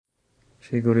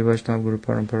Shri Guru Vaishnava Guru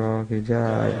Parampara ki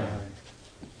jai.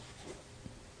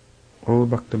 O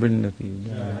Bhakta Vrinda ki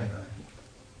jai.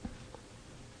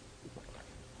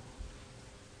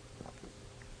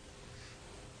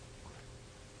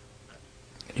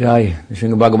 Jai,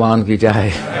 Sringa Bhagavan ki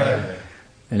jai.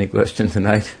 Any question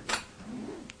tonight?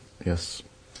 Yes.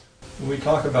 We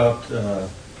talk about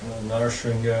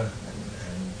Narasringa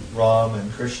and Ram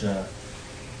and Krishna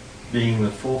being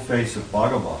the full face of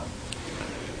Bhagavan,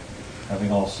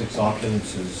 having all six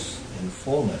opulences in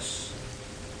fullness.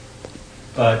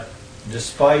 But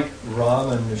despite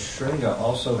Ram and Nrsimha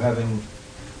also having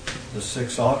the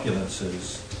six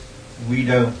opulences, we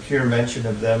don't hear mention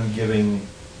of them giving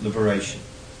liberation.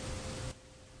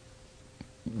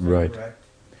 Right.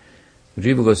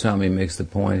 Jiva Goswami makes the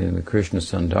point in the Krishna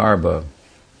Sandarbha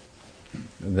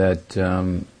that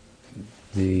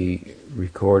the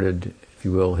recorded, if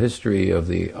you will, history of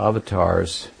the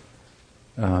avatars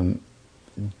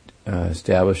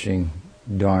establishing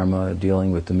dharma,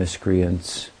 dealing with the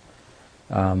miscreants,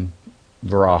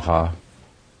 Varaha,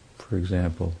 for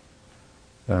example,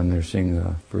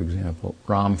 Nrsimha, for example,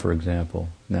 Ram, for example.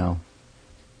 Now,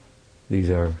 these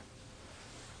are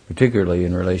particularly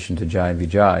in relation to Jai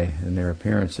Vijay and their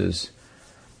appearances.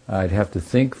 I'd have to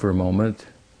think for a moment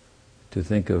to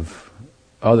think of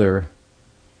other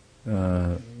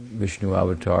Vishnu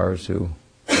avatars who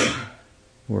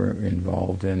were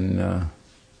involved in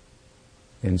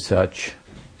such.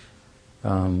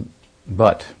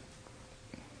 But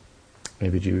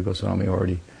maybe Jiva Goswami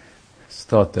already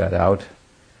thought that out.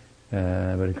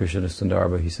 But in Krishna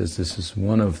Sandarbha he says this is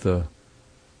one of the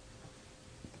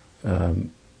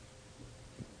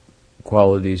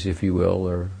qualities, if you will,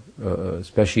 or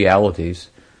specialities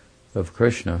of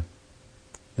Krishna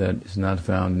that is not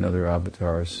found in other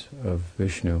avatars of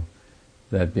Vishnu.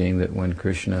 That being that when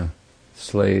Krishna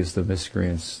slays the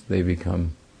miscreants, they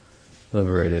become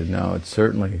liberated. Now, it's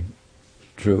certainly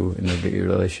true in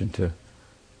relation to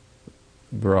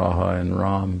Varaha and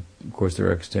Ram. Of course, there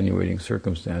are extenuating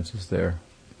circumstances there.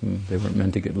 They weren't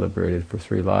meant to get liberated for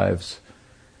 3 lives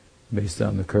based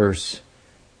on the curse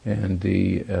and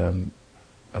the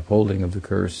upholding of the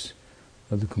curse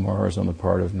of the Kumaras on the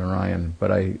part of Narayan.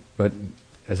 But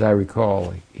as I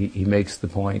recall, he makes the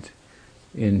point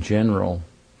in general,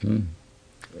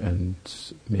 and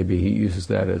maybe he uses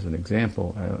that as an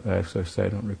example. I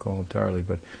don't recall entirely,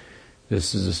 but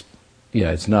this is,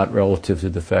 it's not relative to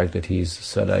the fact that he's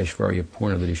Sadaishvarya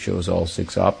Purna, that he shows all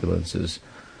 6 opulences.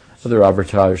 Other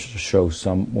avatars show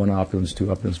one opulence,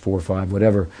 2 opulence, 4, 5,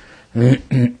 whatever.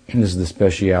 This is the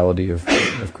speciality of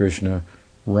Krishna,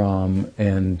 Ram,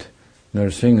 and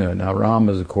Nrsimha. Now, Ram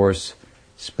is, of course,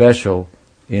 special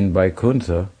in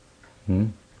Vaikuntha.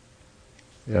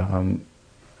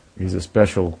 He's a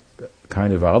special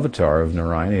kind of avatar of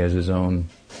Narayana. He has his own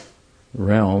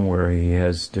realm where he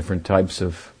has different types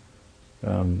of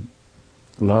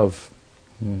love.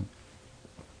 He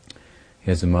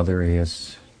has a mother, he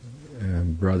has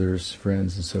brothers,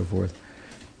 friends, and so forth.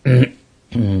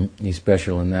 He's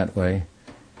special in that way,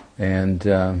 and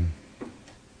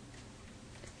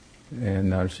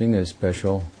Nrsimha is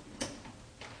special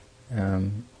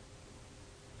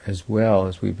as well,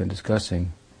 as we've been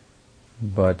discussing.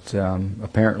 But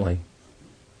apparently,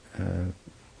 in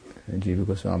Jiva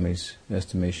Goswami's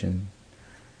estimation,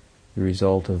 the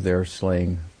result of their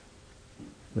slaying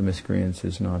the miscreants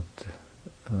is not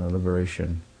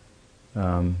liberation.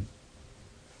 It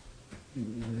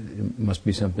must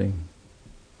be something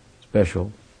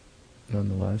special,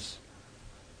 nonetheless.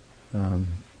 But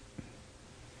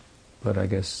I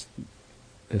guess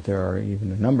that there are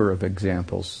even a number of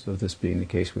examples of this being the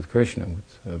case with Krishna,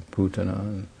 with Putana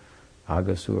and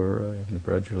Aghasura and the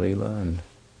Braja Leela and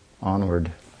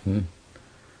onward through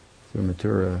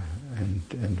Mathura and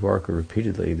Dwarka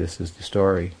repeatedly. This is the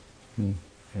story in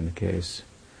the case.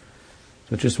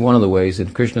 So just one of the ways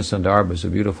that Krishna Sandarbha is a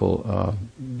beautiful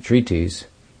treatise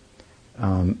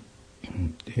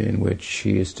in which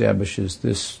he establishes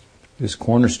this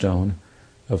cornerstone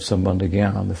of Sambandha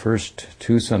Gyan. The first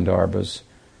 3 Sandarbhas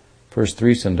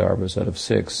out of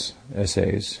 6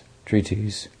 essays,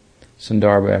 treatises.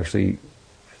 Sandarbha actually,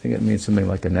 I think it means something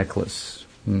like a necklace.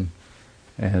 And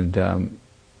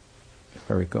if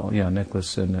I recall,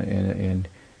 necklace, and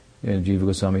Jiva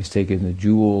Goswami has taken the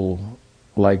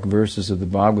jewel-like verses of the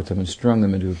Bhagavatam and strung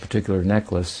them into a particular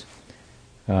necklace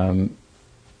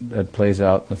that plays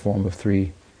out in the form of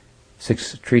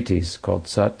 6 treatises called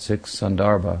Sat 6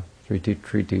 Sandarbha, 3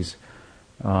 treatises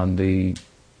on the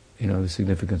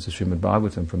significance of Srimad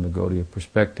Bhagavatam from the Gaudiya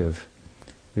perspective.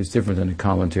 It's different than a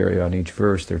commentary on each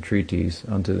verse. They're treatises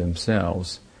unto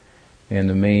themselves. And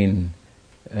the main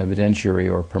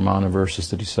evidentiary or pramana verses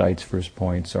that he cites for his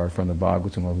points are from the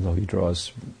Bhagavatam, although he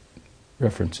draws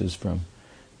references from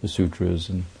the sutras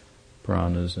and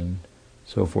Puranas and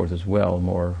so forth as well,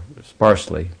 more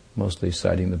sparsely, mostly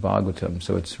citing the Bhagavatam.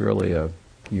 So it's really a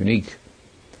unique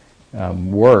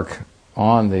work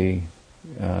on the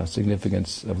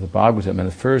significance of the Bhagavatam. And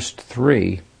the first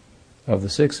 3 of the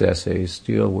 6 essays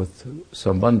deal with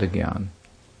Sambandha Gyan.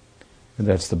 And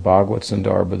that's the Bhagavad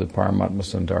Sandarbha, the Paramatma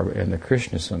Sandarbha, and the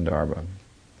Krishna Sandarbha.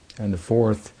 And the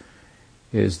 4th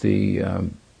is the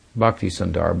Bhakti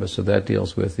Sandarbha, so that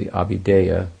deals with the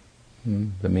Abhideya,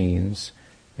 the means,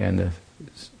 and the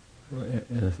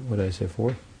what did I say,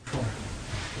 4th? 5th,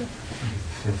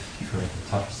 the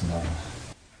Tattva Sandarbha.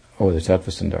 Oh, the Tattva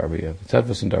Sandarbha, yeah. The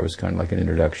Tattva Sandarbha is kind of like an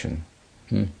introduction.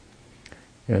 And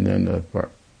then the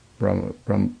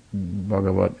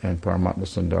Bhagavat and Paramatma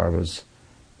Sandarbhas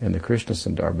and the Krishna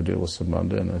Sandarbha deal with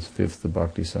Sambandha, and the 5th, the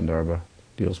Bhakti Sandarbha,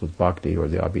 deals with Bhakti or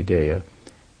the Abhideya,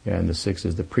 and the 6th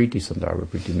is the Priti Sandarbha.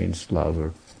 Priti means love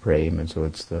or prem, and so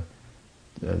it's the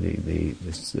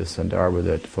Sandarbha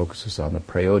that focuses on the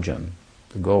prayojan,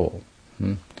 the goal.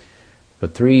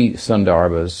 But 3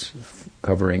 Sandarbhas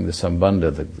covering the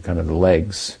Sambandha, the kind of the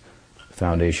legs,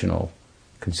 foundational,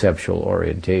 conceptual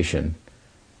orientation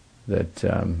that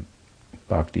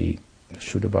Bhakti,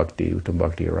 Shuddha Bhakti, Uttam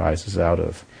Bhakti arises out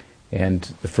of. And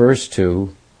the first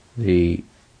 2, the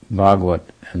Bhagavat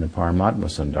and the Paramatma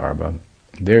Sandarbha,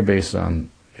 they're based on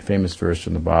a famous verse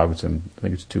from the Bhagavatam, I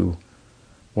think it's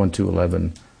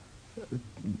 1-11,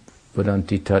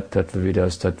 Vadanti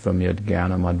tattvavidas tattvam yad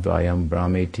jnanam advayam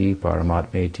brahmeti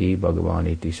paramatmeti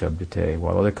bhagavaniti shabdate.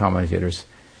 While other commentators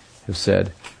have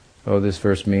said, this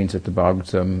verse means that the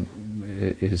Bhagavatam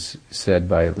is said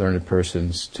by learned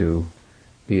persons to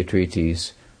be a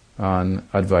treatise on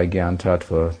Advaya Gyan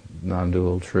Tattva,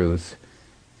 non-dual truth,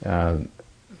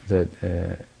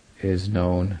 that is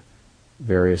known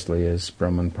variously as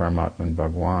Brahman, Paramatma, and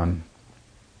Bhagwan,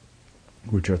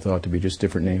 which are thought to be just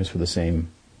different names for the same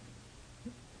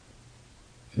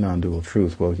non-dual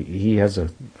truth. Well, he has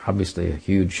obviously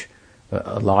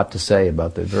a lot to say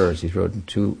about the verse. He's written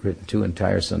two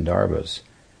entire Sandarbhas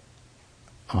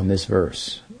on this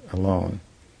verse alone.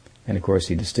 And of course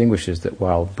he distinguishes that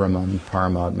while Brahman,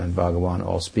 Paramatma, and Bhagavan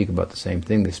all speak about the same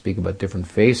thing, they speak about different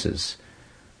faces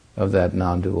of that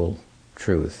non-dual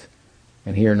truth.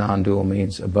 And here non-dual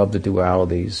means above the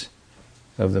dualities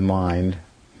of the mind.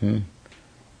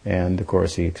 And of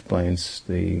course he explains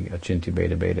the Achintya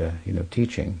Bheda Bheda,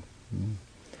 teaching.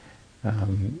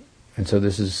 And so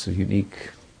this is unique.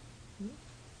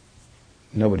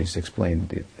 Nobody's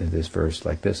explained this verse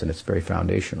like this, and it's very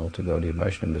foundational to Gaudiya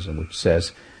Vaishnavism, which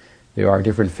says there are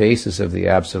different faces of the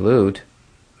Absolute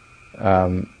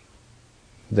that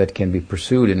can be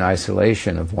pursued in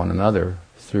isolation of one another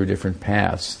through different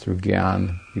paths. Through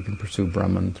Gyan, you can pursue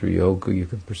Brahman. Through Yoga, you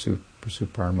can pursue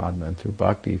Paramatma. And through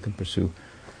Bhakti, you can pursue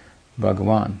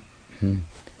Bhagavan.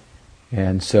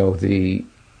 And so the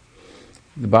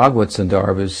Bhagavad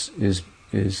Sandarbha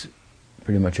is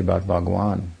pretty much about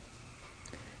Bhagavan.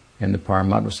 And the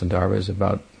Paramatma Sandarbha is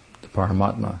about the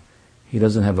Paramatma. He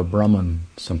doesn't have a Brahman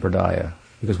Sampradaya,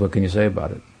 because what can you say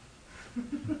about it?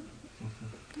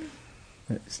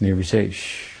 It's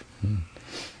nirvisesh.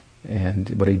 And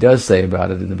what he does say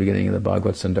about it in the beginning of the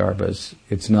Bhagavad Sandarbha is,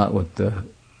 it's not what the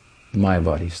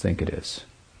Mayavadis think it is.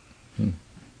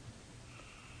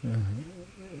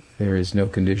 There is no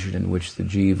condition in which the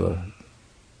jiva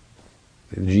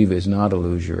is not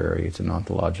illusory, it's an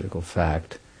ontological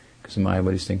fact. Because the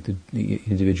Mayavadis think that the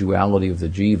individuality of the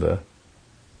jiva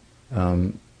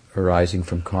arising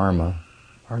from karma,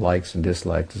 our likes and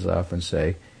dislikes, as I often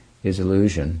say, is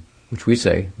illusion, which we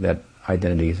say that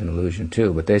identity is an illusion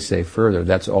too, but they say further,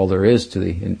 that's all there is to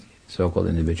the so-called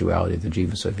individuality of the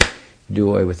jiva. So if you do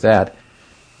away with that,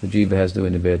 the jiva has no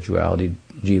individuality,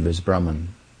 jiva is Brahman.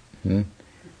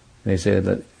 They say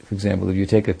that, for example, if you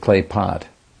take a clay pot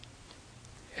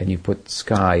and you put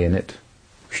sky in it,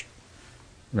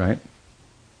 right?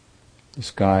 The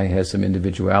sky has some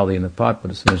individuality in the pot,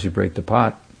 but as soon as you break the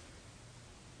pot,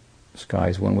 the sky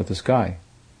is one with the sky.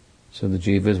 So the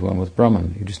jiva is one with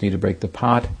Brahman. You just need to break the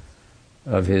pot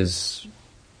of his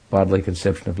bodily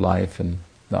conception of life and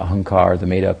the ahankar, the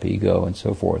made-up ego, and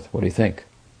so forth. What do you think?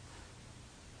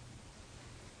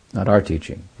 Not our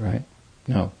teaching, right?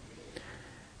 No.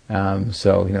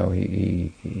 So,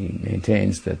 he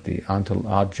maintains that the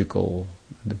ontological,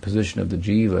 the position of the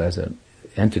jiva as an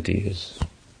entity is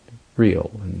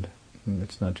real, and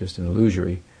it's not just an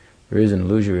illusory. There is an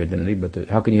illusory identity, but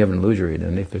how can you have an illusory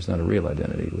identity if there's not a real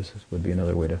identity? This would be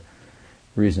another way to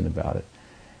reason about it.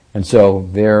 And so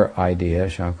their idea,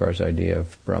 Shankar's idea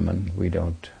of Brahman, we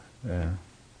don't,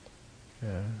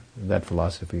 that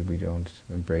philosophy we don't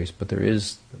embrace, but there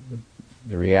is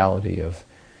the reality of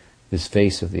this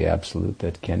face of the Absolute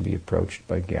that can be approached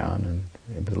by Gyan, and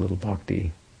with a little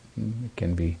bhakti it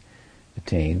can be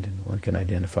attained, and one can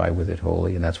identify with it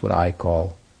wholly, and that's what I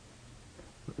call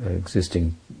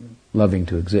existing, loving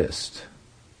to exist.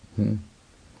 And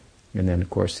then, of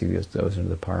course, he goes into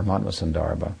the Paramatma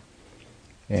Sandarbha.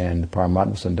 And the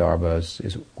Paramatma Sandarbha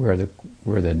is where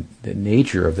the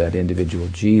nature of that individual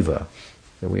jiva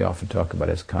that we often talk about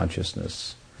as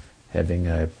consciousness, having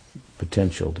a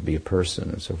potential to be a person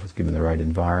and so forth, given the right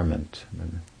environment.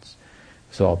 And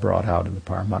it's all brought out in the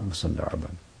Paramatma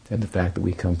Sandarbha. And the fact that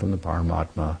we come from the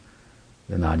Paramatma,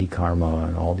 the Nadi Karma,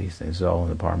 and all these things, all in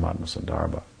the Paramatma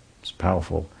Sandarbha. It's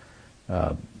powerful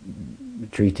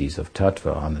treatise of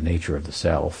Tattva on the nature of the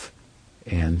self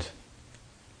and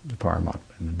the Paramatma,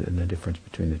 and the difference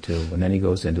between the two. And then he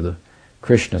goes into the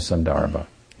Krishna Sandarbha.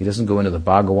 He doesn't go into the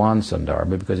Bhagawan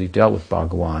Sandarbha because he dealt with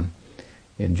Bhagawan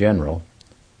in general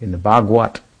in the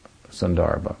Bhagwat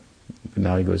Sandarbha. But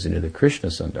now he goes into the Krishna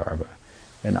Sandarbha.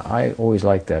 And I always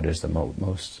like that as the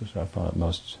most, I found it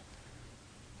most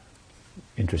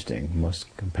interesting, most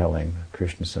compelling,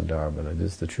 Krishna Sandarbha. That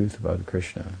is the truth about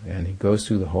Krishna. And he goes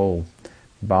through the whole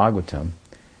Bhagavatam,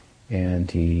 and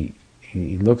he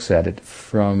looks at it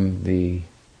from he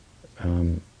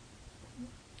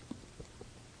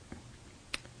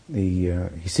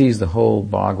sees the whole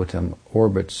Bhagavatam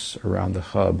orbits around the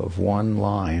hub of one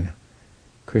line,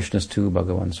 Krishnastu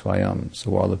Bhagavan Swayam.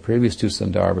 So while the previous two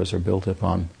Sandarbhas are built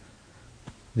upon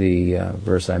the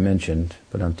verse I mentioned,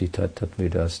 Padanti tat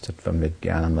tatvidas tatvam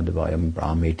vidyanam madhavayam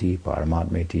brahmeti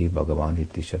paramatmeti bhagavan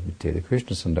iti shabdite, the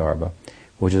Krishna Sandarbha,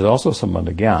 which is also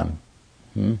Sambandha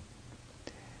Gyan,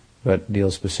 but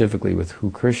deals specifically with who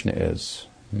Krishna is.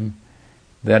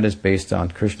 That is based on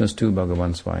Krishnastu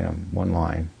Bhagavan Swayam, one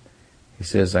line. He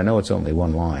says, I know it's only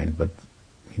one line, but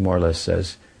he more or less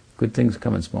says, good things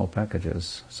come in small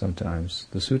packages sometimes.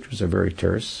 The sutras are very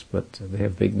terse, but they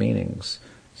have big meanings.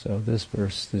 So this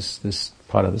verse, this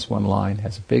part of this one line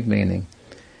has a big meaning.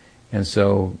 And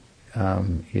so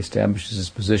he establishes his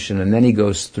position, and then he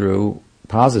goes through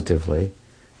positively,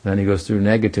 then he goes through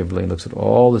negatively and looks at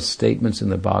all the statements in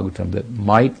the Bhagavatam that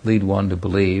might lead one to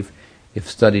believe, if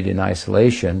studied in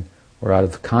isolation or out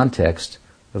of the context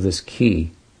of this key,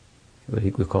 what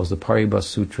he calls the Paribhas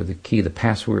Sutra, the key, the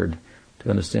password to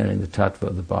understanding the Tattva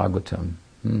of the Bhagavatam,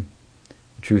 the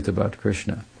truth about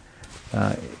Krishna.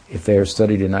 If they are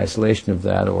studied in isolation of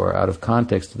that or out of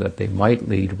context of that, they might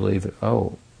lead to believe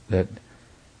that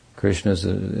Krishna is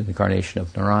an incarnation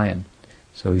of Narayan.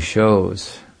 So he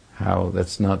shows how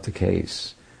that's not the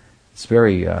case. It's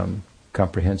very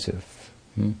comprehensive.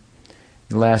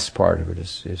 The last part of it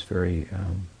is very,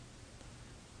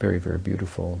 very, very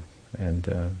beautiful,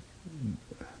 and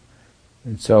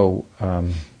so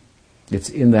it's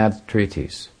in that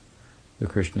treatise, the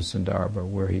Krishna Sandarbha,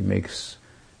 where he makes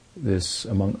this,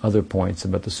 among other points,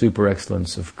 about the super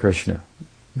excellence of Krishna,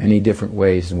 many different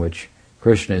ways in which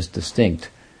Krishna is distinct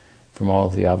from all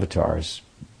of the avatars,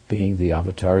 being the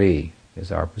avatari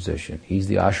is our position. He's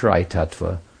the Ashray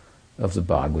Tattva of the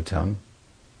Bhagavatam.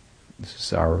 This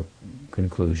is our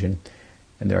conclusion.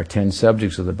 And there are 10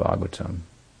 subjects of the Bhagavatam.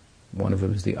 One of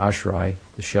them is the Ashray,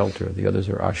 the shelter. The others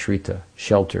are Ashrita,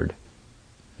 sheltered.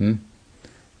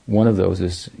 One of those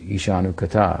is Ishanu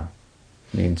Katha,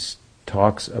 means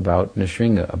talks about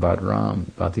Nrsimha, about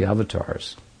Ram, about the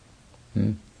avatars,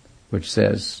 which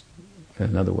says, in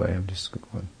another way, I'm just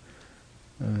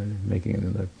making it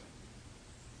in the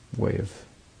way of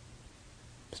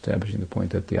establishing the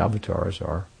point that the avatars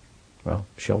are, well,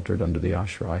 sheltered under the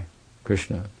ashray.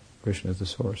 Krishna is the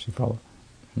source, you follow,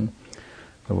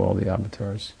 of all the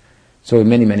avatars. So in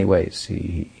many, many ways,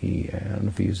 he I don't know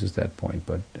if he uses that point,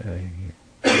 but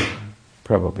he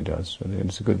probably does.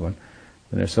 It's a good one.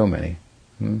 And there's so many.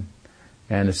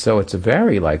 And so it's a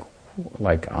very like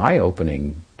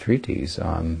eye-opening treatise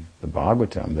on the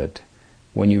Bhagavatam that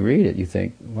when you read it, you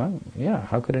think, well, yeah,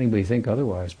 how could anybody think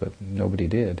otherwise? But nobody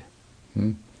did.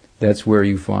 That's where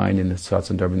you find in the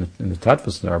Satsandarbha, in the Tattva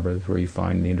Sandarbha, where you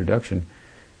find in the introduction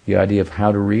the idea of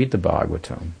how to read the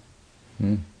Bhagavatam,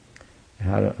 and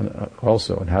how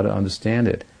to understand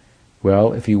it.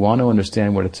 Well, if you want to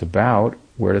understand what it's about,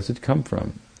 where does it come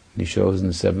from? He shows in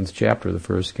the 7th chapter of the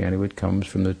first canto it comes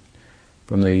from the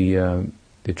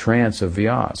trance of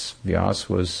Vyas. Vyas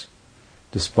was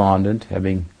despondent,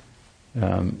 having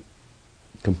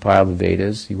compiled the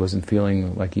Vedas. He wasn't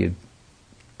feeling like he had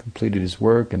completed his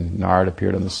work, and Narad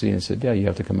appeared on the scene and said, yeah, you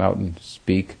have to come out and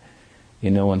speak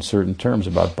in no uncertain terms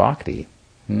about bhakti.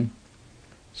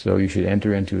 So you should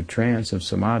enter into a trance of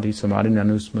samadhi. Samadhi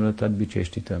nanusmana tad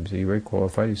vicheshtitam. So you're very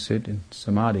qualified to sit in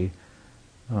samadhi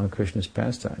on Krishna's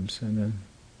pastimes and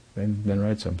then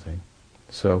write something.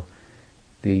 So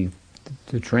the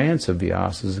trance of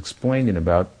Vyasa is explained in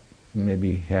about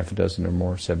maybe half a dozen or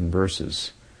more, 7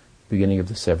 verses, beginning of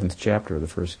the 7th chapter of the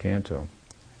first canto.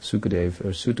 Sukadeva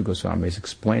or Sutta Goswami is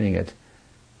explaining it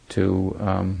to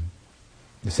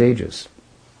the sages.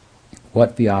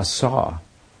 What Vyasa saw.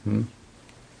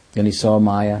 And he saw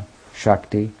Maya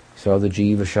Shakti, saw the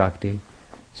Jiva Shakti,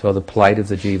 saw the plight of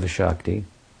the Jiva Shakti.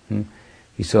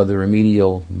 He saw the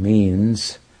remedial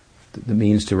means, the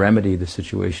means to remedy the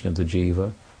situation of the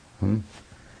Jiva,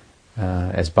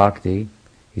 as Bhakti.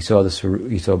 He saw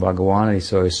Bhagavan, and he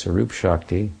saw his Sarup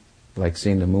Shakti, like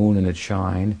seeing the moon in its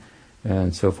shine,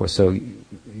 and so forth. So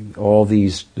all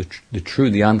these,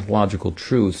 the ontological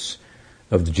truths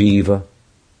of the Jiva,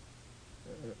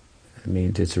 I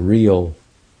mean, it's a real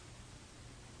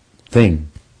thing.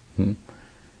 The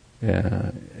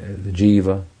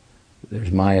Jiva,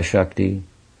 there's Maya Shakti,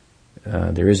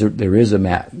 there is a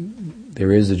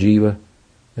Jiva,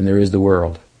 and there is the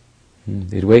world.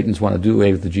 The Advaitins want to do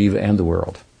away with the Jiva and the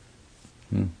world.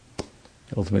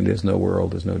 Ultimately, there's no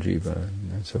world, there's no Jiva,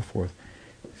 and so forth.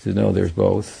 He said, no, there's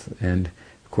both. And,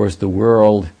 of course, the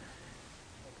world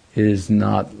is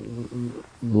not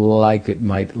like it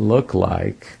might look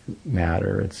like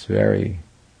matter. It's very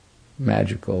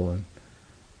magical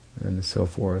and so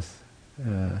forth.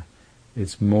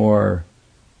 It's more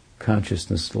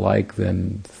consciousness-like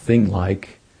than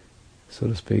thing-like, so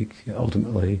to speak,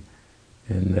 ultimately,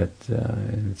 in that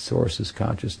in its source is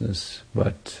consciousness,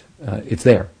 but it's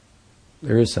there.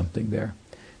 There is something there.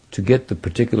 To get the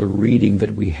particular reading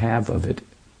that we have of it,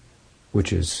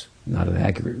 which is not an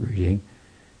accurate reading,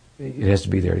 it has to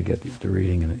be there to get the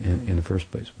reading in the first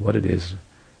place. What it is,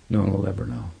 no one will ever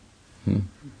know.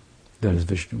 That is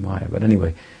Vishnu Maya. But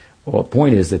anyway, well, the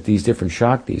point is that these different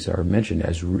Shaktis are mentioned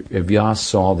as Vyasa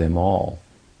saw them all.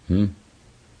 And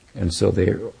so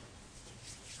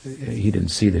he didn't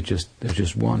see that there's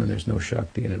just one and there's no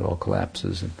Shakti and it all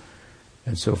collapses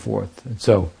and so forth. And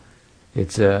so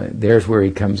it's there's where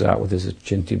he comes out with his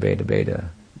Chinti Beta Beta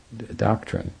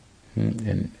doctrine.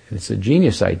 And it's a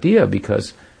genius idea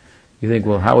because you think,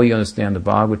 well, how will you understand the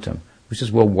Bhagavatam? Which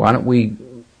says, well, why don't we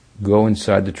go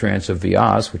inside the trance of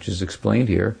Vyasa, which is explained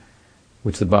here,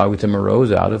 which the Bhagavatam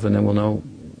arose out of, and then we'll know,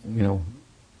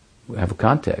 have a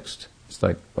context. It's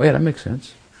like, oh yeah, that makes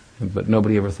sense. But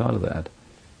nobody ever thought of that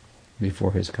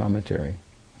before his commentary.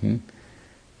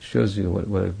 Shows you what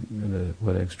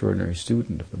an extraordinary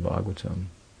student of the Bhagavatam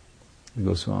the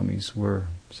Goswamis were.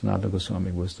 Sanatana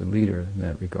Goswami was the leader in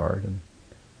that regard,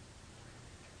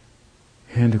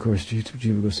 and of course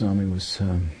Jiva Goswami was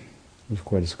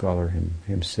quite a scholar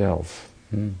himself.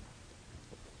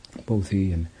 Both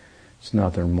he and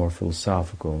Sanatana are more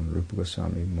philosophical, and Rupa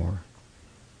Goswami more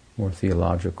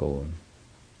theological and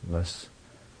less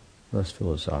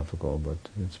philosophical, but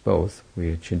it's both.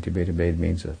 Chinti Beta Beda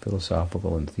means a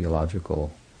philosophical and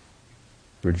theological,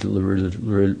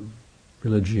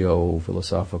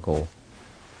 religio-philosophical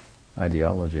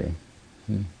ideology.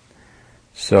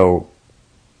 So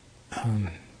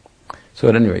at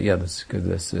any rate, yeah, that's good.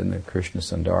 That's in the Krishna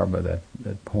Sandarbha,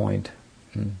 that point.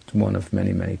 It's one of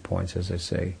many, many points, as I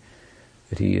say,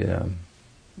 that he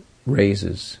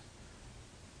raises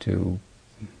to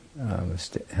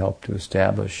help to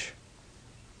establish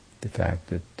the fact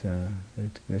that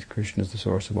Krishna is the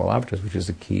source of all avatars, which is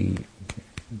a key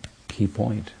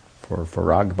point for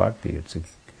Rag Bhakti. It's a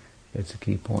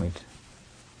key point.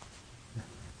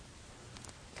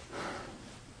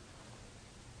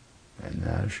 And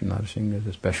Narasimha is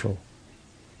a special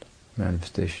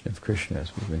manifestation of Krishna,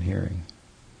 as we've been hearing.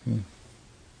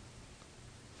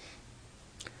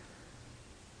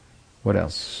 What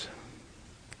else?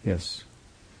 Yes.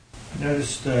 I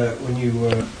noticed when you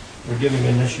were giving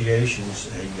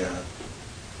initiations,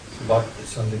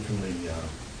 something from the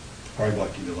Hari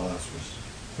Bhakti Vilas was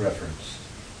referenced.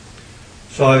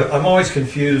 So I'm always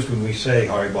confused when we say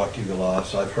Hari Bhakti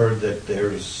Vilas. I've heard that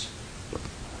there's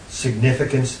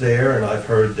significance there, and I've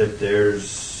heard that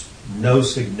there's no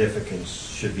significance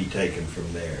should be taken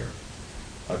from there.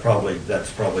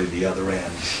 That's probably the other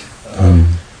end.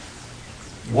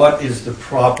 What's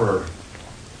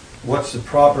the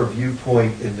proper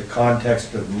viewpoint in the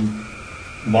context of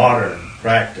modern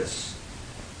practice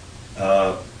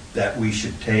that we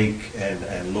should take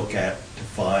and look at to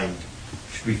find?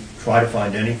 Should we try to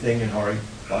find anything in Hari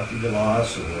Bhakti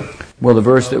Vilas? Well, the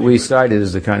verse that we cited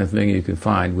is the kind of thing you can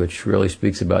find which really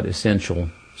speaks about essential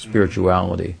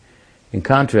spirituality. In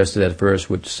contrast to that verse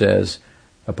which says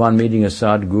upon meeting a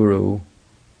sadguru,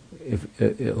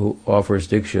 who offers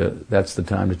diksha, that's the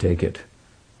time to take it.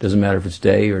 Doesn't matter if it's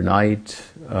day or night,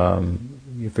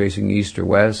 you're facing east or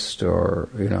west, or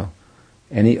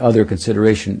any other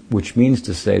consideration, which means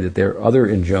to say that there are other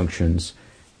injunctions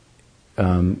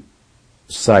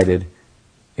cited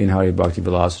in Hari Bhakti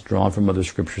Vilas, drawn from other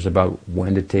scriptures about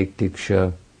when to take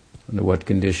diksha, under what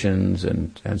conditions,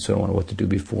 and so on, what to do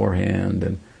beforehand,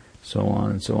 and so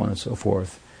on and so on and so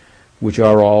forth, which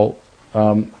are all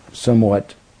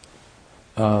somewhat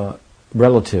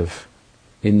relative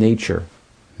in nature.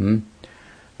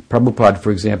 Prabhupada,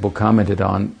 for example, commented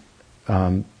on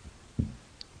a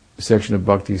section of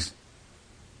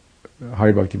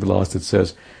Hari Bhakti Vilas that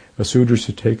says a Sudra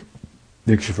should take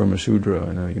diksha from a Sudra,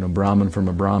 and a Brahman from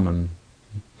a Brahman,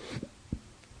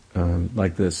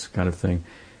 like this kind of thing.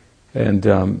 And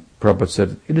Prabhupada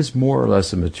said, it is more or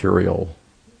less a material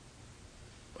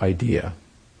idea.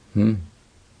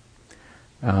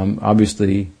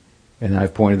 Obviously, and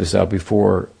I've pointed this out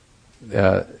before,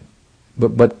 but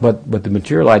the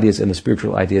material ideas and the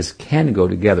spiritual ideas can go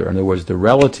together. In other words, the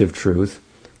relative truth,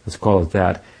 let's call it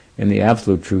that, and the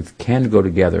absolute truth can go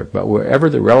together. But wherever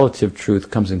the relative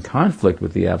truth comes in conflict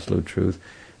with the absolute truth,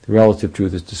 the relative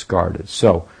truth is discarded.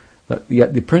 So,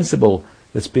 the principle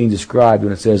that's being described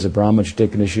when it says a Brahman should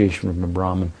take initiation from a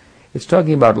Brahman, it's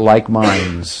talking about like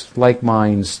minds. Like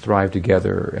minds thrive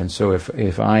together. And so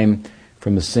if I'm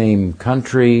from the same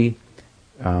country,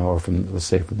 or from, let's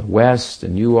say, from the West,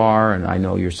 and you are, and I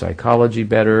know your psychology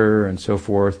better, and so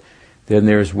forth, then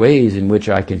there's ways in which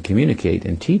I can communicate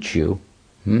and teach you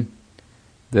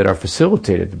that are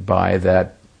facilitated by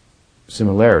that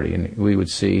similarity. And we would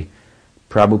see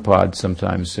Prabhupada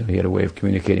sometimes, he had a way of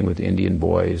communicating with Indian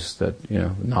boys that,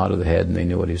 nodded the head and they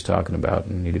knew what he was talking about,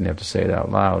 and he didn't have to say it out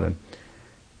loud. And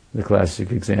the classic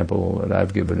example that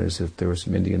I've given is if there were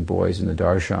some Indian boys in the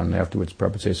darshan, and afterwards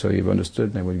Prabhupada would say, so you've understood?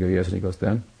 And they would go, yes. And he goes,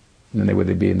 then? And then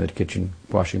they'd be in the kitchen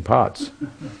washing pots.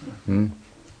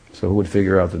 So who would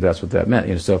figure out that that's what that meant?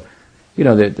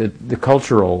 The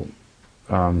cultural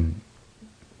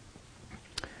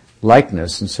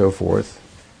likeness and so forth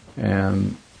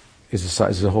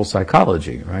is a whole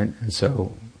psychology, right? And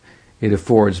so it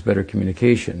affords better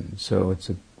communication. So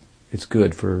it's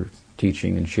good for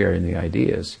teaching and sharing the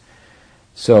ideas.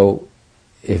 So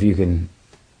if you can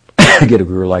get a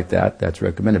guru like that, that's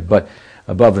recommended. But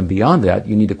above and beyond that,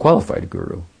 you need a qualified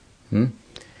guru. And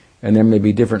there may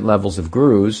be different levels of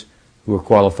gurus who are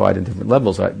qualified in different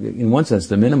levels. In one sense,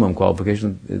 the minimum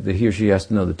qualification, that he or she has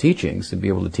to know the teachings, to be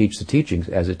able to teach the teachings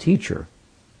as a teacher.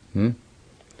 And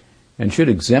should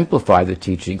exemplify the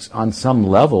teachings on some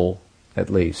level, at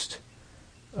least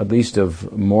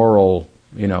of moral,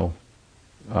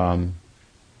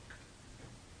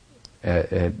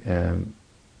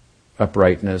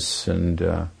 uprightness and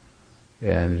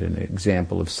an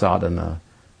example of sadhana.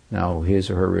 Now, his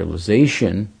or her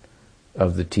realization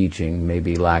of the teaching may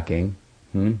be lacking,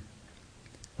 and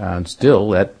still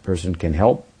that person can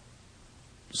help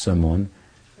someone.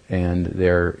 And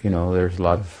there's a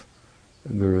lot of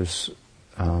gurus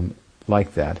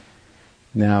like that.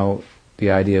 Now,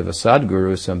 the idea of a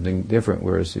sadguru is something different,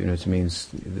 whereas it means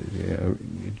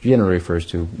generally refers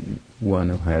to one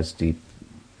who has deep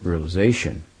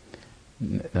realization,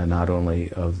 not only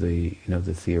of the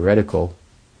the theoretical,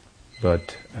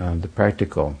 but the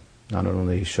practical. Not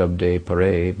only shabde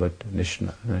pare, but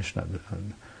nishnatam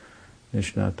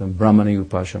brahmani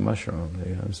upashamashram.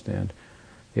 They understand.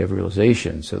 They have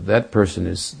realization. So that person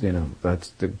is, that's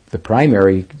the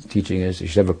primary teaching is you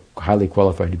should have a highly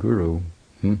qualified guru.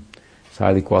 As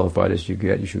highly qualified as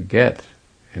you should get.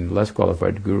 And less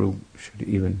qualified guru should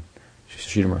even,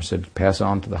 Sridhar said, pass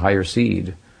on to the higher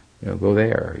seed. Go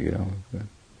there,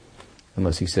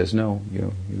 Unless he says no,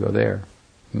 you go there.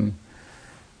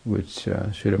 Which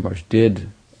Sridhar did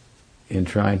in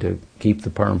trying to keep the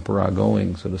parampara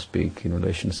going, so to speak, in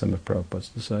relation to some of Prabhupada's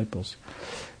disciples.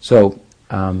 So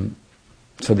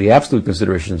the absolute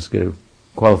consideration is to get a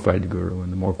qualified guru,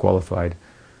 and the more qualified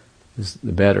is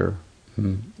the better.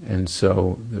 And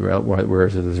so,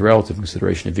 whereas there's relative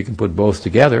consideration, if you can put both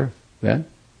together, then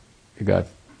you got,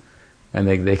 and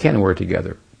they can work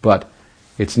together. But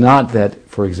it's not that,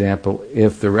 for example,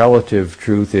 if the relative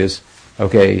truth is,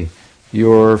 okay,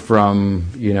 you're from,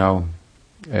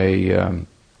 a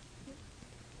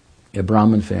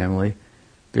Brahmin family,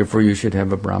 therefore you should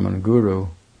have a Brahmin guru.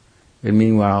 And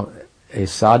meanwhile, a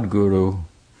Sadguru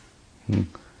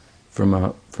from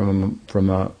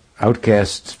a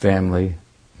outcast family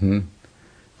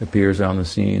appears on the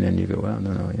scene, and you go, well,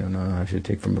 no, I should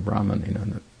take from a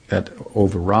Brahmin. That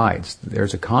overrides.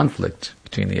 There's a conflict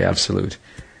between the absolute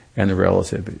and the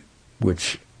relative.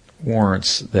 which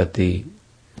warrants that the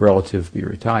relative be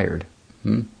retired.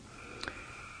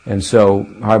 And so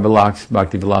Hari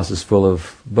Bhakti Vilas is full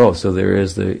of both. So there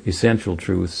is the essential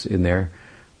truths in there,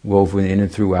 woven in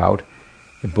and throughout.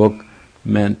 The book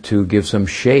meant to give some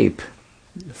shape,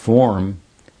 form,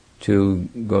 to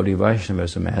Gaudiya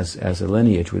Vaishnavism as a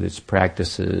lineage with its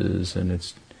practices and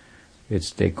its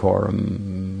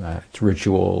decorum, its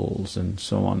rituals, and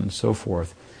so on and so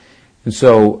forth. And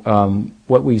so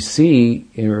what we see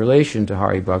in relation to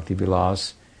Hari Bhakti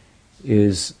Vilas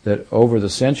is that over the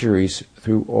centuries,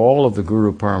 through all of the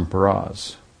Guru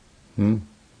Paramparas,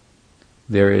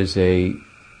 there is I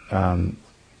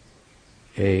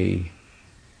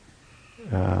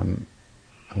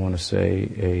want to say,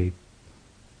 a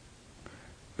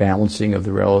balancing of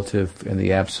the relative and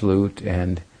the absolute,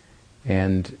 and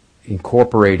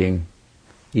incorporating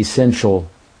essential,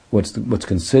 what's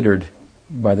considered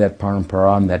by that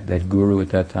parampara and that guru at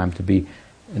that time to be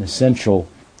an essential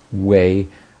way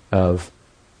of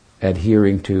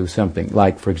adhering to something,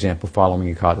 like, for example,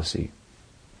 following Ekadasi.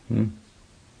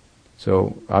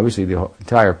 So obviously the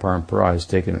entire parampara has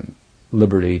taken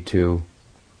liberty to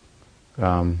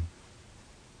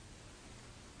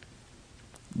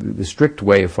the strict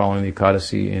way of following the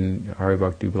Ekadasi in Hari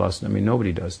Bhakti Vilas. I mean,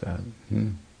 nobody does that.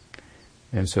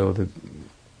 And so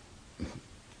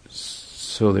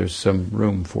there's some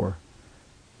room for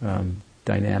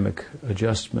dynamic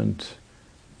adjustment,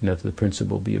 that the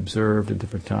principle be observed at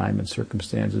different time and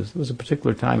circumstances. There was a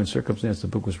particular time and circumstance the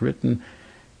book was written,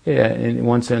 in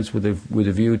one sense with a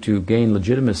view to gain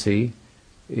legitimacy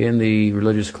in the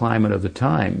religious climate of the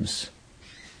times.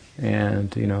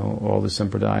 And, all the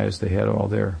sampradayas, they had all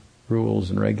their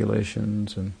rules and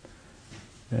regulations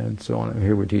and so on. And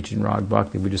here we're teaching Rag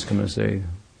Bhakti. We just come and say,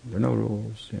 there are no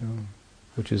rules,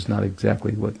 which is not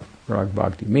exactly what Rag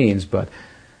Bhakti means, but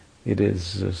it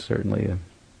is certainly a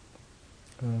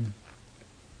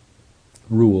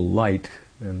rule light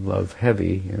and love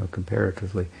heavy,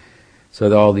 comparatively. So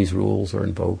that all these rules are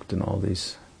invoked and all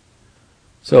these.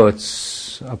 So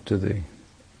it's up to the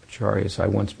acharyas. I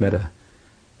once met a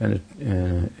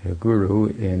guru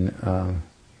in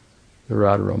the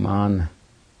Radharaman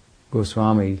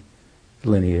Goswami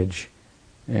lineage,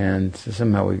 and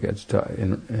somehow we got to,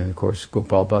 and of course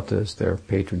Gopal Bhatta is their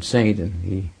patron saint, and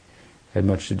he had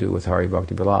much to do with Hari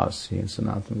Bhakti Vilas, he and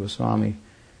Sanatana Goswami.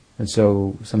 And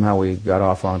so somehow we got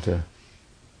off onto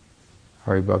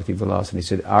Hari Bhakti Vilas, and he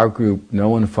said, our group, no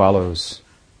one follows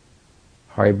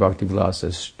Hari Bhakti Vilas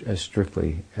as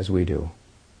strictly as we do.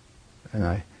 And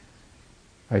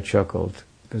I chuckled,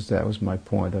 because that was my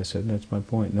point. I said, that's my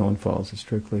point. No one follows it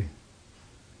strictly.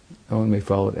 No one may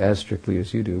follow it as strictly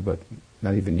as you do, but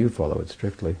not even you follow it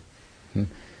strictly.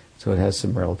 So it has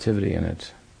some relativity in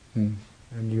it. And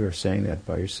you are saying that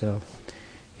by yourself.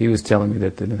 He was telling me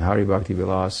that in Hari Bhakti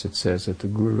Vilas it says that the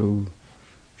guru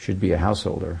should be a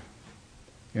householder.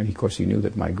 And of course he knew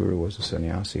that my guru was a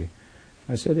sannyasi.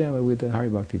 I said, yeah, well, the Hari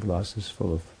Bhakti Vilas is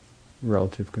full of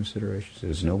relative considerations. He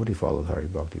says, nobody followed Hari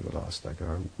Bhakti Vilas like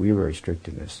we're very strict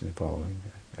in this, in following,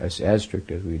 as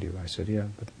strict as we do. I said, yeah,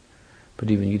 but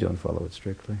even you don't follow it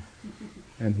strictly.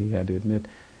 And he had to admit.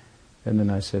 And then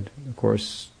I said, of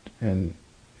course, and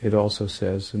it also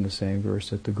says in the same verse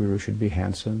that the guru should be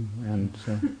handsome, and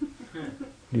so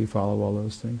do you follow all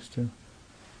those things too?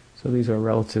 So these are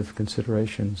relative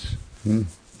considerations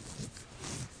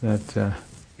that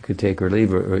you could take or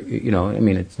leave, or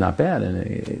it's not bad and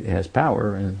it has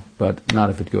power, but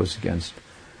not if it goes against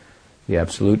the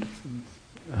absolute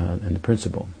and the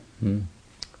principle.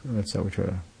 That's how we try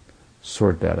to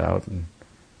sort that out and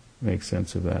make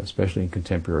sense of that, especially in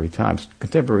contemporary times.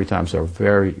 Contemporary times are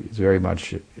very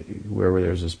much where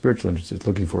there's a spiritual interest. It's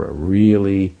looking for a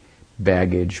really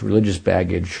religious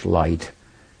baggage, light,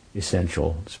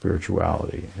 essential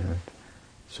spirituality.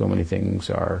 So many things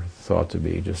are thought to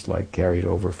be just like carried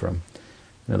over from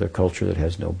another culture that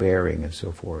has no bearing and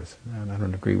so forth. And I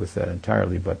don't agree with that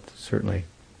entirely, but certainly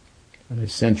an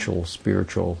essential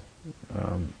spiritual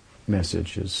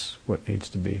message is what needs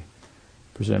to be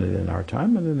presented in our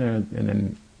time, and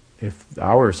then if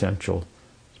our essential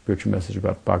spiritual message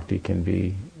about bhakti can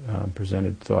be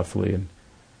presented thoughtfully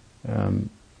and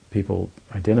people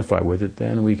identify with it,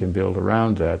 then we can build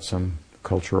around that some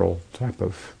cultural type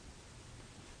of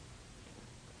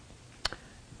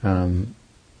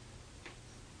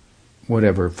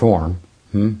whatever form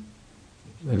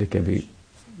that it can be.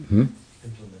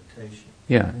 Implementation.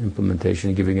 Yeah,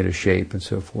 implementation, giving it a shape and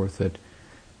so forth, that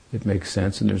it makes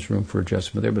sense and there's room for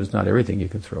adjustment there, but it's not everything you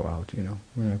can throw out,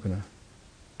 We're not going to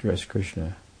dress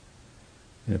Krishna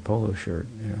in a polo shirt,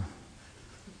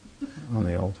 on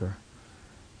the altar.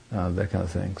 that kind of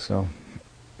thing. So,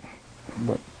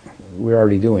 but we're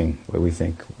already doing what we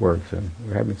think works, and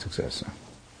we're having success. So.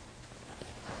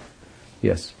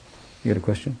 Yes, you had a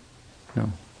question?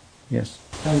 No. Yes.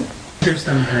 There's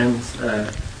sometimes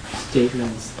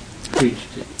statements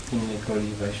preached in the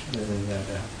Gaudiya Vaishnavism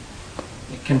that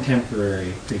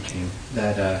contemporary preaching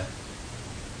that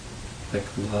like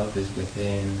love is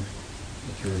within,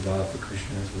 like your love for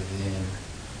Krishna is within,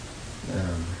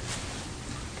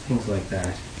 things like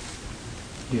that.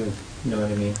 You know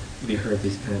what I mean? Have you heard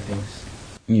these kind of things?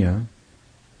 Yeah.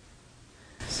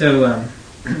 So,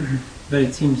 but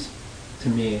it seems to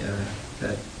me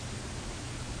that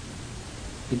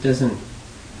it doesn't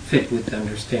fit with the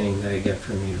understanding that I get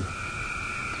from you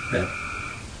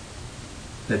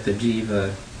that the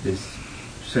jiva is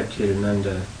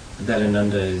Satchidananda, that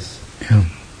Ananda is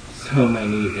so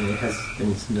minute and it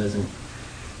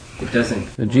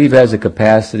doesn't. The jiva has a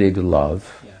capacity to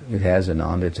love. Yeah. It has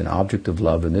Ananda. It's an object of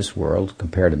love in this world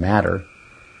compared to matter,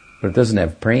 but it doesn't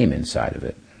have prema inside of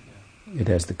it. It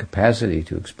has the capacity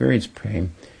to experience prema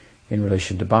in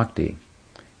relation to bhakti.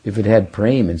 If it had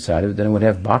prema inside of it, then it would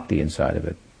have bhakti inside of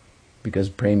it, because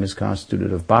prema is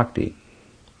constituted of bhakti.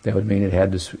 That would mean it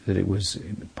had this, that it was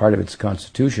part of its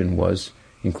constitution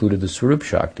included the Swarup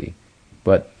Shakti,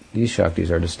 but these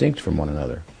Shaktis are distinct from one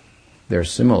another. They're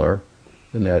similar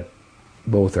in that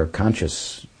both are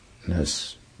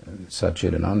consciousness,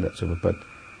 Satchit and Ananda. So, but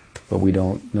we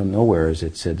don't, nowhere is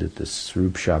it said that the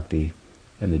Swarup Shakti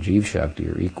and the Jiva Shakti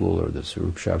are equal, or the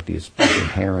Swarup Shakti is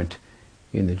inherent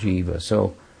in the Jiva.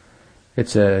 So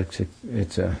it's a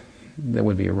that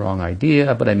would be a wrong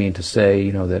idea, but I mean to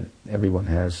say, that everyone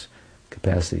has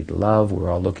capacity to love. We're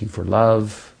all looking for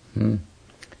love.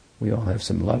 We all have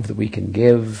some love that we can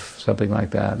give, something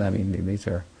like that. I mean, these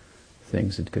are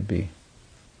things that could be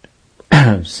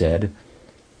said,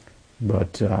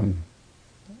 but I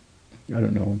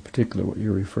don't know in particular what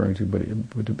you're referring to,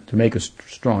 but to make a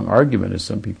strong argument, as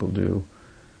some people do,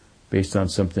 based on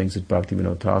some things that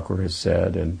Bhaktivinoda Thakur has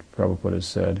said and Prabhupada has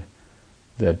said,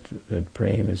 that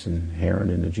prema is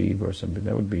inherent in the jiva or something,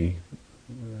 that would be,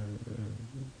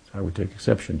 I would take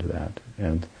exception to that.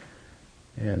 And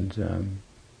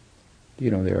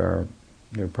there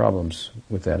are problems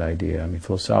with that idea. I mean,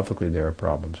 philosophically there are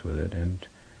problems with it, and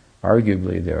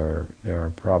arguably there are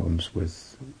problems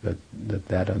with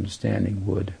that understanding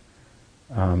would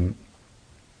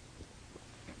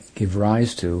give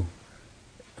rise to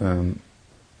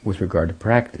with regard to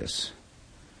practice.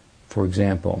 For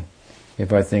example,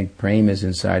 if I think prema is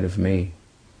inside of me,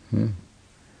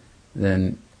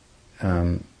 then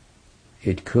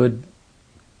it could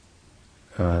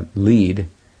lead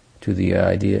to the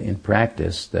idea in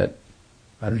practice that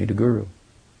I don't need a guru.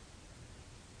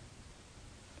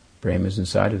 Prema is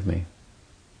inside of me.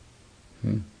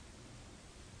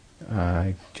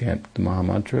 I chant the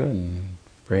Mahamantra and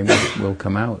prema will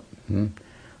come out.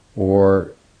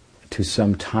 Or to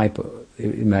some type of,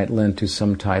 it might lend to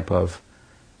some type of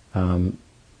I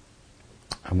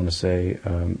want to say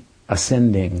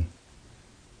ascending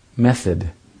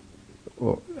method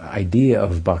or idea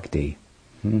of bhakti.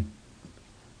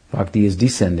 Bhakti is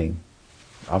descending,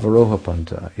 avaroha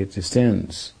panta, it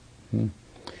descends.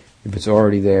 If it's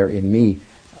already there in me,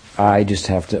 I just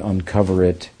have to uncover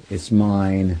it, it's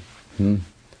mine. And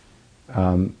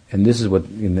this is what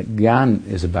the Gyan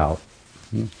is about.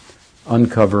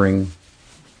 Uncovering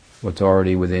what's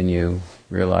already within you,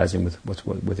 realizing what's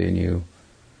within you.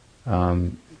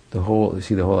 The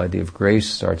whole idea of grace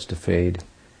starts to fade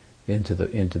into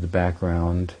the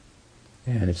background,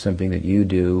 and it's something that you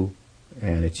do,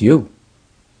 and it's you.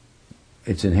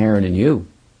 It's inherent in you.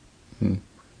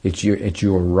 It's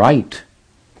your right.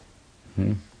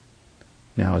 Now,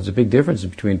 there's a big difference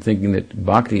between thinking that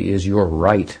bhakti is your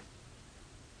right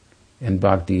and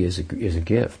bhakti is a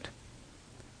gift.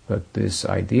 But this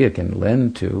idea can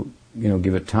lend to,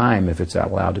 give it time, if it's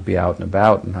allowed to be out and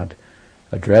about and not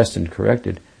addressed and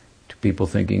corrected, to people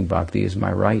thinking bhakti is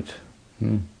my right,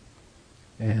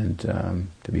 and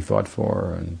to be fought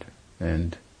for,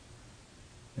 and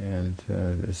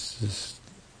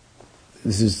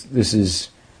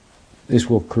this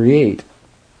will create,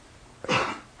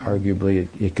 arguably,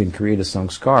 it can create a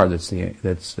samskar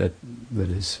that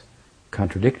is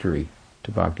contradictory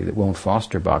to bhakti, that won't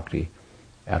foster bhakti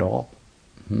at all.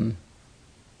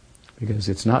 Because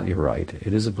it's not your right,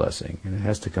 it is a blessing, and it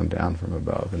has to come down from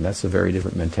above. And that's a very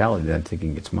different mentality than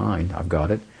thinking it's mine, I've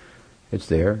got it, it's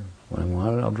there, when I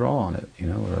want it I'll draw on it,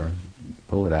 or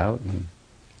pull it out, and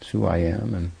it's who I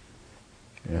am,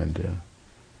 and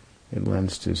it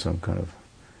lends to some kind of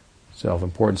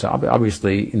self-importance.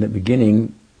 Obviously, in the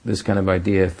beginning, this kind of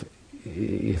idea,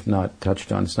 if not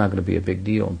touched on, it's not going to be a big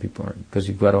deal, and people aren't, because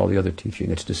you've got all the other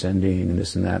teaching, it's descending and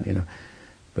this and that,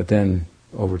 But then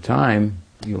over time,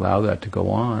 you allow that to go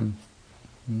on,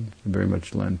 it very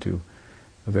much lend to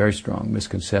a very strong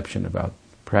misconception about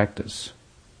practice.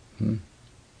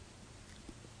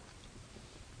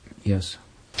 Yes.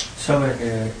 So,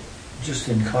 just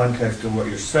in context of what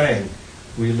you're saying,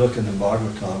 we look in the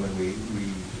Bhagavatam and we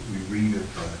read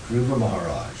of Dhruva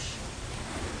Maharaj,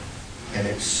 and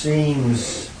it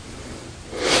seems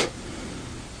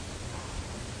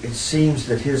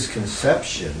that his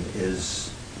conception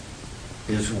is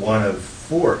one of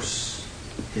force,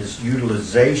 his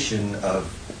utilization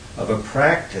of a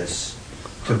practice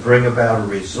to bring about a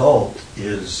result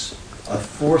is a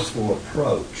forceful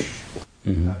approach.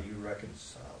 Mm-hmm. How do you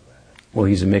reconcile that? Well,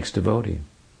 he's a mixed devotee.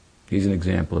 He's an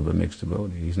example of a mixed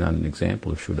devotee. He's not an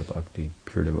example of Shuddha Bhakti,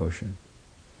 pure devotion.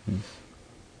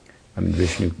 I mean,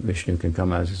 Vishnu can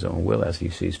come as his own will, as he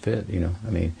sees fit. He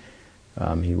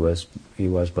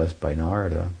was blessed by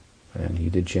Narada, and he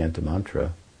did chant the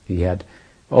mantra. He had.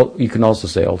 You can also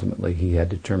say ultimately he had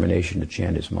determination to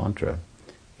chant his mantra.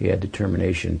 He had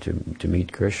determination to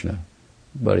meet Krishna,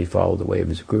 but he followed the way of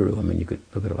his guru. I mean, you could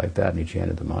look at it like that, and he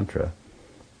chanted the mantra.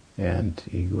 And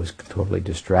he was totally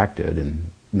distracted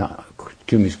and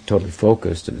totally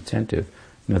focused and attentive.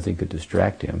 Nothing could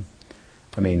distract him.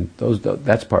 I mean,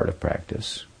 that's part of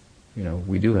practice.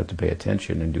 We do have to pay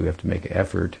attention and do have to make an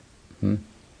effort to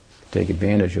take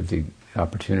advantage of the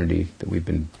opportunity that we've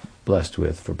been blessed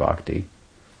with for bhakti.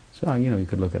 So, you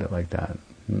could look at it like that.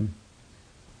 And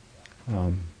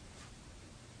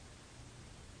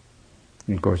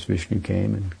of course, Vishnu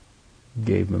came and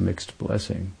gave him a mixed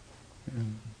blessing.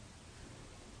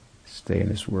 Stay in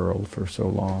this world for so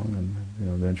long,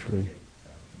 and eventually,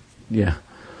 yeah,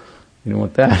 you don't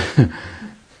want that.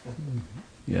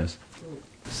 Yes.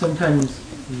 Sometimes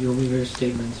you'll hear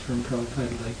statements from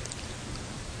Prabhupada like,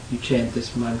 you chant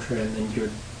this mantra and then your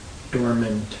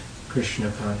dormant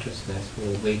Krishna consciousness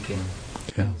will awaken.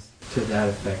 Yeah. To that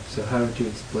effect. So how would you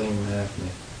explain that?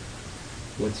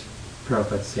 What's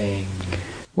Prabhupada saying?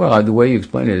 Well, the way you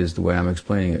explain it is the way I'm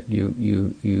explaining it.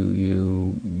 You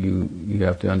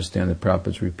have to understand that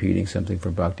Prabhupada's repeating something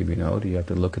from Bhakti Vinod. You have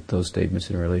to look at those statements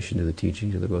in relation to the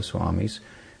teachings of the Goswamis,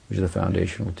 which are the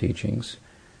foundational teachings,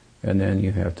 and then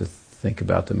you have to think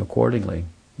about them accordingly.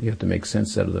 You have to make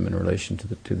sense out of them in relation to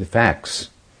the facts,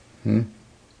 the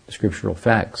scriptural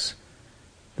facts,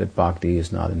 that bhakti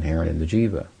is not inherent in the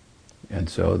jiva. And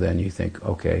so then you think,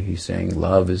 okay, he's saying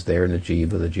love is there in the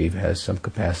jiva has some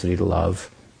capacity to love.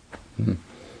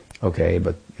 Okay,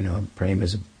 but, prema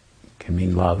can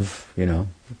mean love, it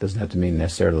doesn't have to mean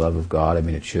necessarily the love of God. I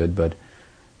mean, it should, but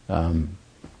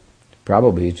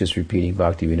probably it's just repeating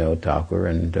Bhakti Vinod Thakur,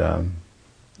 and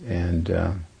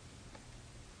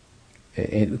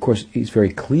of course he's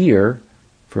very clear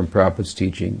from Prabhupada's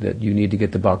teaching that you need to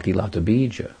get the Bhakti Lata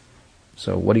Bija.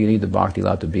 So what do you need the Bhakti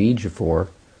Lata Bija for?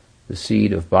 The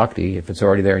seed of bhakti, if it's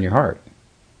already there in your heart.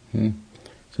 So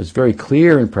it's very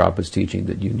clear in Prabhupada's teaching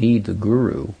that you need the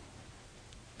guru.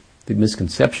 The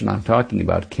misconception I'm talking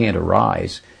about can't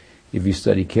arise if you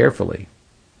study carefully.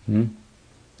 And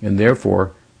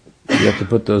therefore, you have to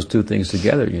put those two things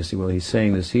together. You see, well, he's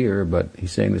saying this here, but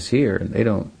he's saying this here, and they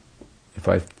don't. If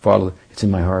I follow, it's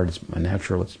in my heart, it's my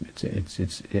natural,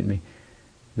 it's in me.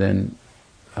 Then,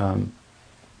 of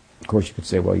course, you could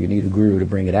say, well, you need a guru to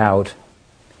bring it out.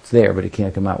 It's there, but it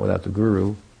can't come out without the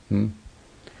guru.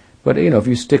 But, if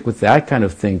you stick with that kind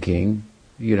of thinking,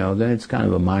 then it's kind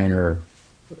of a minor,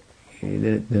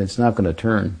 then it's not going to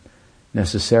turn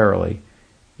necessarily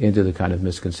into the kind of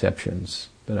misconceptions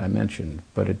that I mentioned.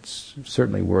 But it's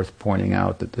certainly worth pointing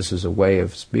out that this is a way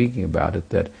of speaking about it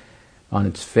that on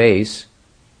its face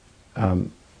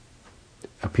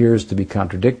appears to be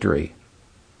contradictory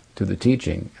to the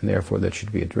teaching, and therefore that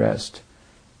should be addressed.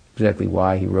 Exactly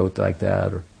why he wrote like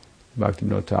that, or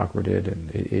Bhaktivinoda Thakur did, and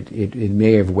it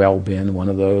may have well been one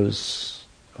of those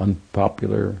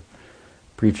unpopular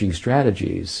preaching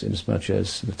strategies, in as much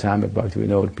as at the time of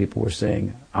Bhaktivinoda people were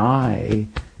saying, I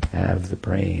have the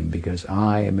prema because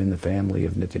I am in the family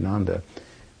of Nityananda,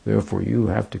 therefore you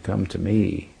have to come to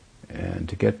me and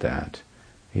to get that.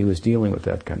 He was dealing with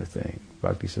that kind of thing.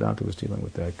 Bhaktisiddhanta was dealing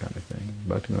with that kind of thing.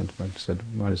 Bhaktivinoda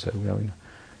might have said, well,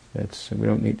 we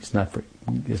don't need. It's not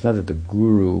that the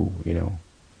guru,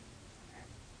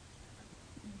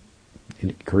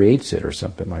 it creates it or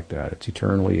something like that. It's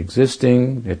eternally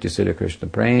existing. Nityasiddha Krishna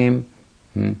Prem,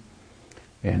 and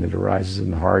it arises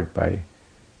in the heart by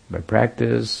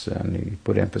practice. And he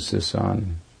put emphasis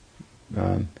on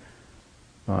the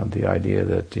idea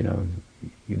that you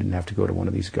didn't have to go to one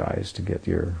of these guys to get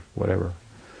your whatever.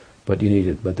 but that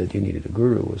you needed a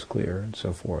guru was clear, and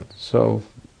so forth. So,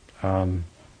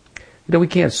 we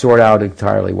can't sort out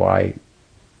entirely why.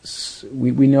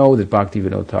 We know that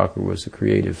Bhaktivinoda Thakur was a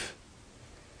creative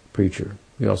preacher.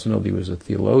 We also know that he was a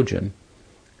theologian,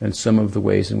 and some of the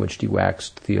ways in which he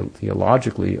waxed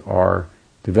theologically are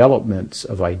developments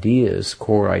of ideas,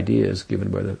 core ideas given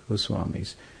by the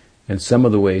Goswamis, and some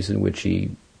of the ways in which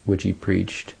he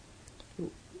preached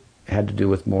had to do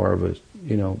with more of a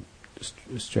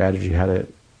strategy, how to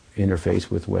interface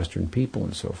with Western people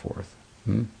and so forth.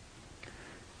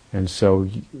 And so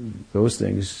those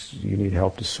things you need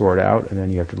help to sort out, and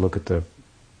then you have to look at the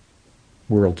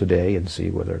world today and see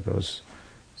whether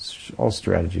all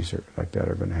strategies like that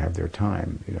are going to have their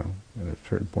time. At a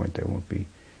certain point they won't be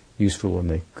useful and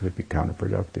they could be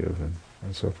counterproductive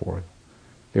and so forth.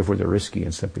 Therefore they're risky,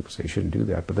 and some people say you shouldn't do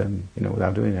that, but then,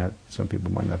 without doing that, some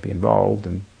people might not be involved,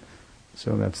 and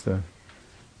so that's the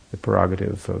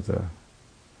prerogative of the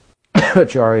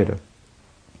Acharya to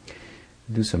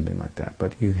do something like that.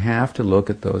 But you have to look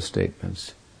at those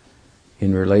statements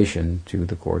in relation to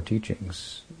the core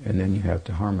teachings, and then you have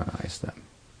to harmonize them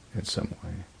in some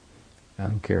way. I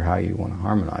don't care how you want to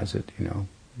harmonize it,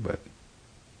 but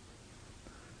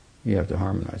you have to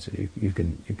harmonize it. You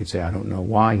could say, I don't know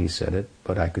why he said it,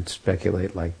 but I could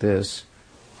speculate like this.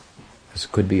 This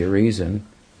could be a reason,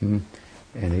 and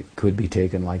it could be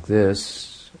taken like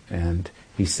this, and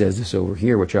he says this over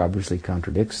here, which obviously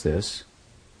contradicts this.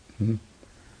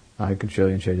 I could show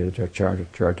you in Chaitanya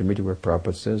Charitamrita where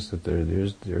Prabhupada says that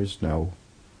there's no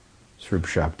Srup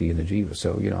Shakti in the Jiva.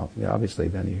 So, obviously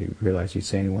then you realize he's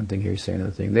saying one thing here, he's saying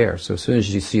another thing there. So as soon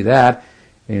as you see that,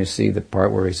 and you see the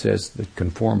part where he says that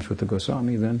conforms with the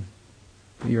Goswami, then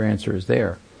your answer is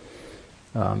there.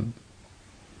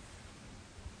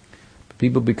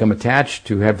 People become attached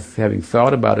to having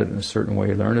thought about it in a certain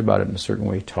way, learned about it in a certain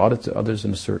way, taught it to others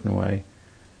in a certain way,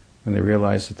 when they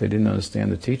realize that they didn't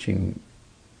understand the teaching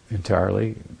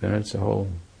entirely, then it's a whole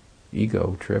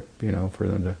ego trip, for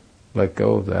them to let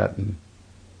go of that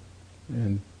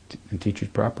and teach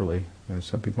it properly. And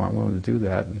some people aren't willing to do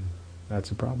that, and that's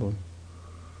a problem.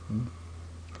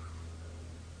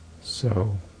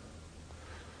 So,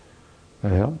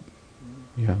 that help?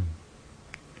 Yeah.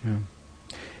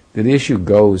 The issue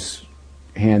goes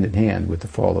hand in hand with the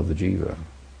fall of the jiva.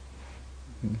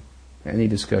 Any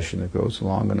discussion that goes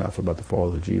long enough about the fall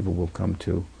of the jiva will come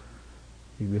to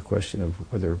the question of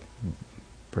whether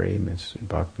prema and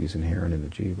bhakti is inherent in the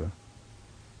jiva.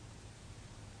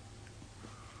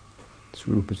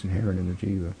 Swarup is inherent in the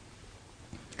jiva.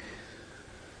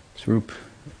 Swarup,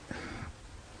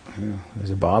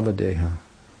 there's a bhava deha.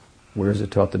 Where is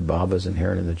it taught that bhava is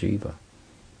inherent in the jiva?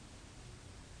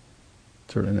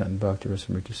 Certainly not in Bhakti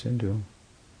Rasamrita Sindhu.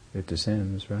 It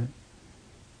descends, right?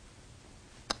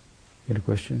 You had a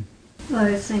question? Well,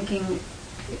 I was thinking it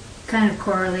kind of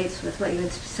correlates with what you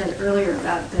had said earlier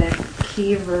about the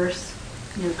key verse,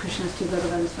 Krishna's Tu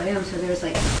Bhagavan Swayam. So there's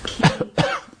like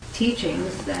key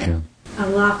teachings that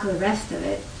unlock the rest of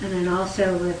it, and then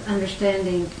also with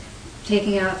understanding,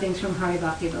 taking out things from Hari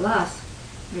Bhakti Vilas.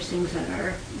 There's things that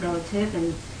are relative,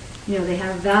 and they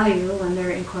have value when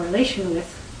they're in correlation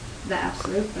with the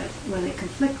absolute, but when they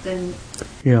conflict, then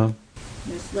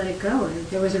just let it go. And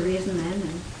there was a reason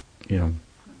then.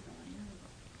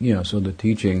 So the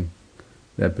teaching,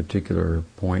 that particular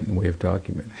point and way of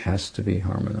talking, it has to be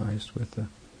harmonized with the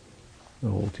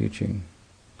whole teaching.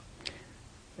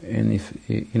 And if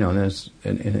and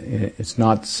it's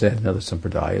not said in other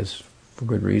sampradayas for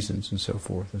good reasons and so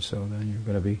forth, and so then you're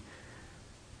going to be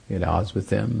at odds with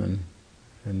them,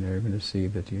 and they're going to see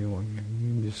that you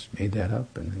just made that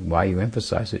up, and why you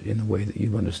emphasize it in the way that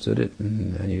you've understood it,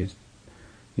 and then you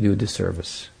do a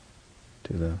disservice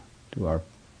to our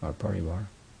parivar.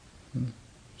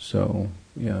 So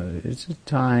it's a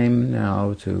time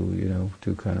now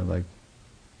to kind of like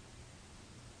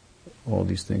all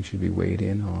these things should be weighed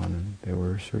in on, and there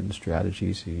were certain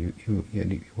strategies you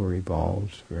were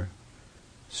evolved for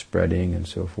spreading and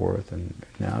so forth, and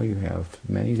now you have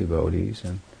many devotees,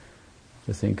 and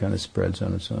the thing kind of spreads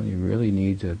on its own. You really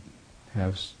need to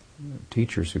have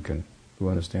teachers who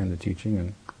understand the teaching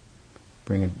and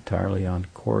bring it entirely on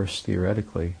course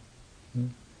theoretically.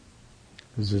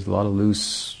 Because there's a lot of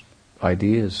loose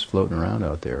ideas floating around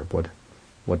out there of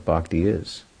what bhakti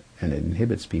is, and it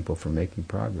inhibits people from making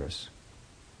progress,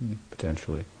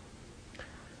 potentially.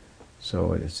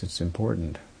 So it's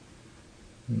important.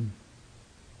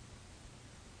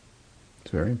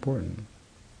 It's very important.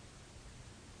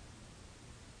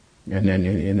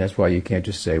 And that's why you can't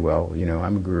just say, well,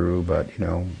 I'm a guru, but,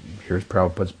 here's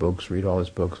Prabhupada's books, read all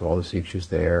his books, all the sikshas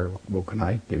there. Well, can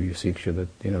I give you siksha that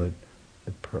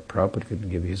Prabhupada couldn't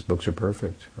give you. His books are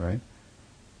perfect, right?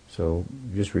 So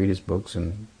just read his books,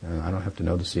 and I don't have to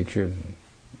know the Siksha,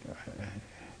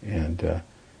 and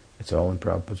it's all in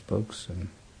Prabhupada's books, and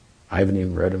I haven't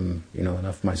even read them,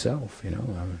 enough myself,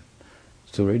 I'm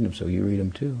still reading them, so you read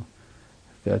them too.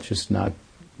 That's just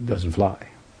doesn't fly.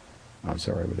 I'm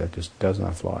sorry, but that just does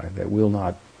not fly. It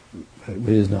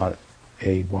is not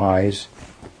a wise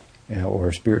or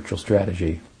a spiritual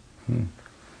strategy. And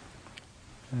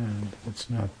it's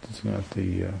not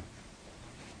the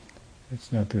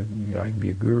I can be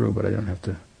a guru, but I don't have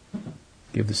to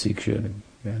give the Siksha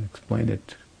and explain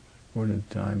it according to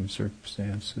time and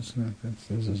circumstance. This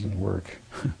doesn't work.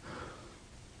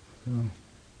 So,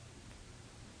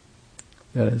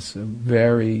 that is a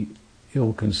very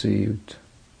ill-conceived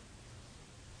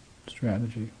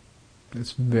strategy.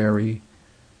 It's very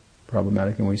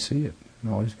problematic, and we see it.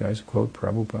 And all these guys quote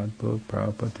Prabhupada book,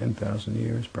 Prabhupada 10,000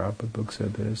 years, Prabhupada book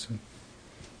said this,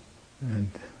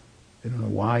 and they don't know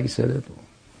why he said it,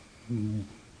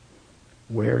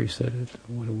 where he said it,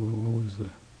 what was the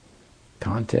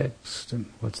context, and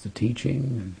what's the teaching,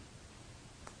 and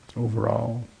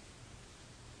overall.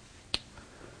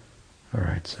 All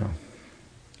right, so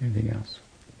anything else?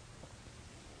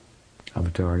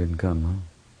 Avatar didn't come,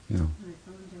 huh? No. I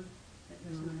phoned him. That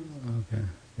was nice. Okay,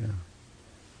 yeah.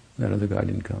 That other guy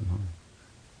didn't come, huh?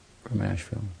 From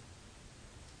Asheville.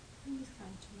 He's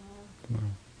coming tomorrow.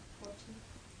 Tomorrow.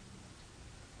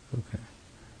 14th. Okay.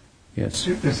 Yes.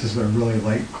 This is a really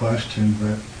late question,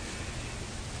 but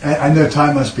I know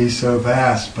time must be so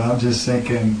vast, but I'm just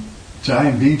thinking, Jai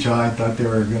and Vijay thought they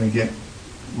were going to get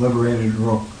liberated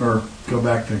or go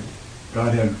back to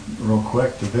Godhead real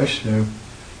quick, to Vishnu,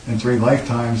 in 3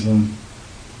 lifetimes, and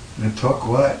it took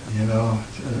what,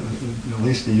 at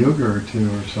least a yuga or 2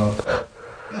 or so.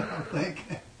 I'm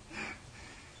thinking,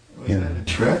 was that a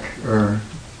trick, or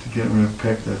to get rid of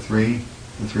pick the three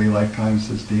lifetimes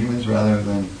as demons rather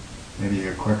than maybe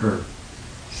a quicker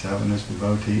 7 as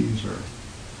devotees, or?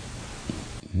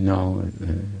 No.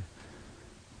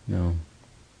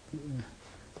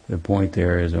 The point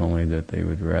there is only that they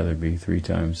would rather be 3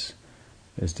 times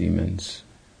as demons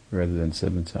rather than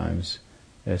 7 times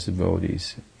as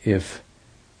devotees, if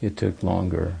it took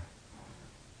longer,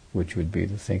 which would be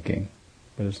the thinking.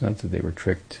 But it's not that they were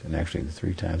tricked, and actually the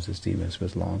 3 times as demons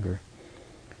was longer.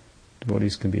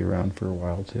 Devotees can be around for a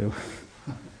while too.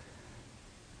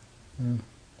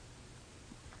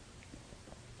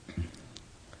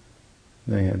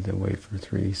 They had to wait for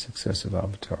 3 successive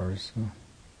avatars. So.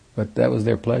 But that was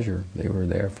their pleasure. They were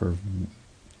there to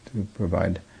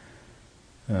provide,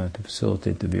 to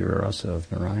facilitate the virarasa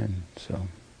of Narayan. So,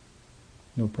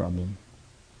 no problem.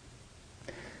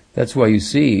 That's why you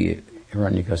see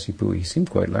Hiranyakasipu, he seemed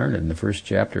quite learned in the first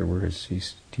chapter where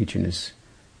he's teaching his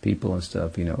people and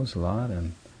stuff. He knows a lot,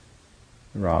 and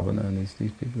Ravana and these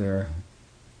people, they're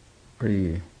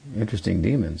pretty interesting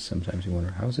demons. Sometimes you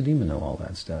wonder, how does a demon know all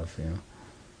that stuff,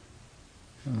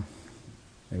 Oh,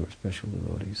 they were special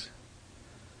devotees.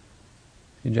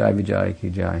 Ki Jai Vijay, Ki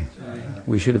Jai.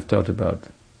 We should have talked about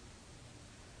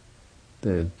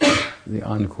the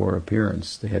encore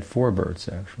appearance. They had 4 births,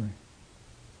 actually.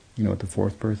 You know what the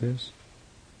 4th birth is?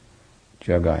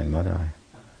 Jagai and Madai.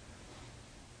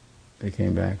 They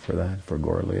came back for that, for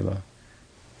Gaur Leela.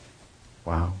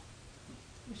 Wow.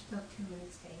 We're still 2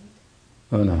 minutes to 8.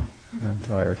 Oh no, I'm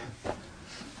tired.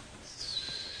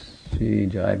 Ki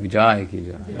Jai Vijay,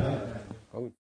 Ki Jai.